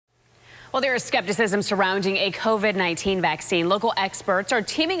Well, there is skepticism surrounding a COVID-19 vaccine. Local experts are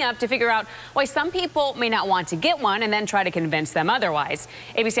teaming up to figure out why some people may not want to get one and then try to convince them otherwise.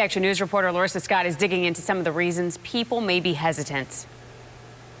 ABC Action News reporter Larissa Scott is digging into some of the reasons people may be hesitant.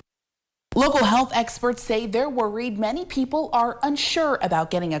 Local health experts say they're worried many people are unsure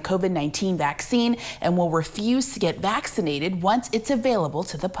about getting a COVID-19 vaccine and will refuse to get vaccinated once it's available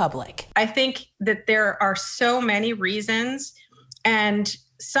to the public. I think that there are so many reasons, and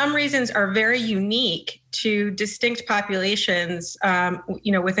some reasons are very unique to distinct populations,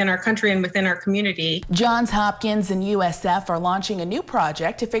 within our country and within our community. Johns Hopkins and USF are launching a new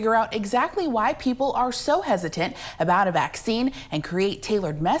project to figure out exactly why people are so hesitant about a vaccine and create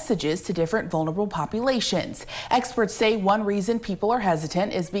tailored messages to different vulnerable populations. Experts say one reason people are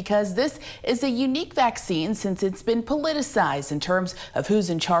hesitant is because this is a unique vaccine since it's been politicized in terms of who's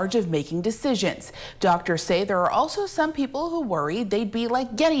in charge of making decisions. Doctors say there are also some people who worry they'd be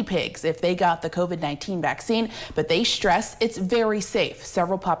like guinea pigs if they got the COVID-19 vaccine, but they stress it's very safe.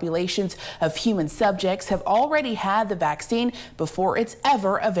 Several populations of human subjects have already had the vaccine before it's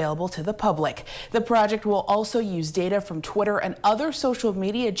ever available to the public. The project will also use data from Twitter and other social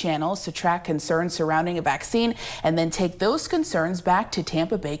media channels to track concerns surrounding a vaccine and then take those concerns back to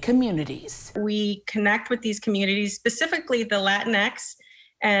Tampa Bay communities. We connect with these communities, specifically the Latinx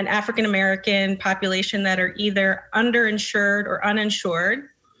and African American population that are either underinsured or uninsured,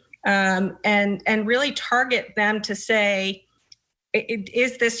 and really target them to say,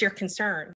 is this your concern?